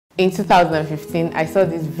In 2015, I saw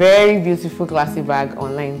this very beautiful classy bag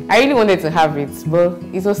online. I really wanted to have it, but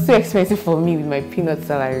it was too expensive for me with my peanut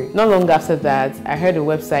salary. Not long after that, I heard a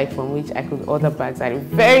website from which I could order bags at a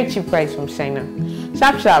very cheap price from China.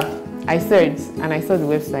 Sharp, I searched and I saw the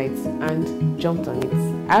website and jumped on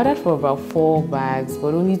it. I ordered for about 4 bags,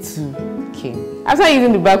 but only 2 came. After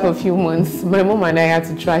using the bag for a few months, my mom and I had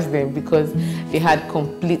to trash them because they had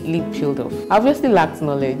completely peeled off. I obviously lacked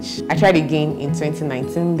knowledge. I tried again in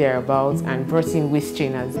 2019 thereabouts and brought in waist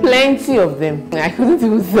trainers. Plenty of them. I couldn't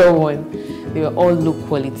even sell one. They were all low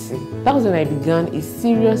quality. That was when I began a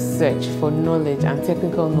serious search for knowledge and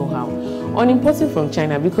technical know-how on importing from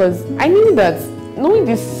China, because I knew that knowing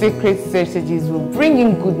these secret strategies will bring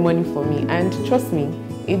in good money for me, and trust me,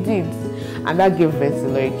 it did. And that gave birth to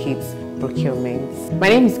Lorikit Procurement. My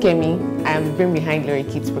name is Kemi. I am the brain behind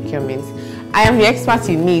Lorikit Procurement. I am the expert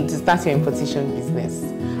you need to start your importation business.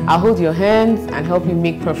 I'll hold your hands and help you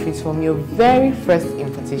make profits from your very first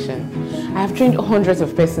importation. I have trained hundreds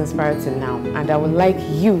of persons prior to now, and I would like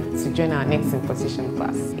you to join our next importation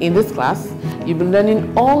class. In this class, you'll be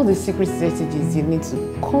learning all the secret strategies you need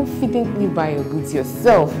to confidently buy your goods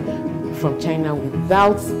yourself from China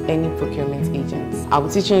without any procurement agents. I'll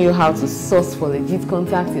be teaching you how to source for legit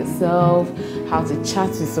contacts yourself, how to chat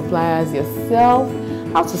with suppliers yourself,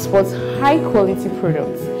 how to spot high quality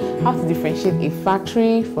products, how to differentiate a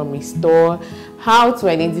factory from a store, how to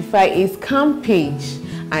identify a scam page,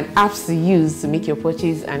 and apps to use to make your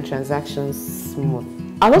purchase and transactions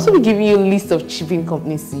smooth. I'll also be giving you a list of shipping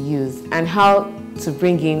companies to use and how to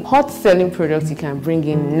bring in hot selling products you can bring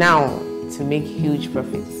in now to make huge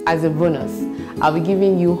profits. As a bonus, I'll be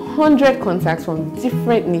giving you 100 contacts from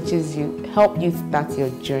different niches to help you start your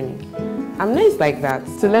journey. I'm nice like that.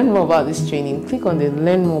 To learn more about this training, click on the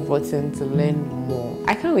Learn More button to learn more.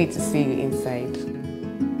 I can't wait to see you inside.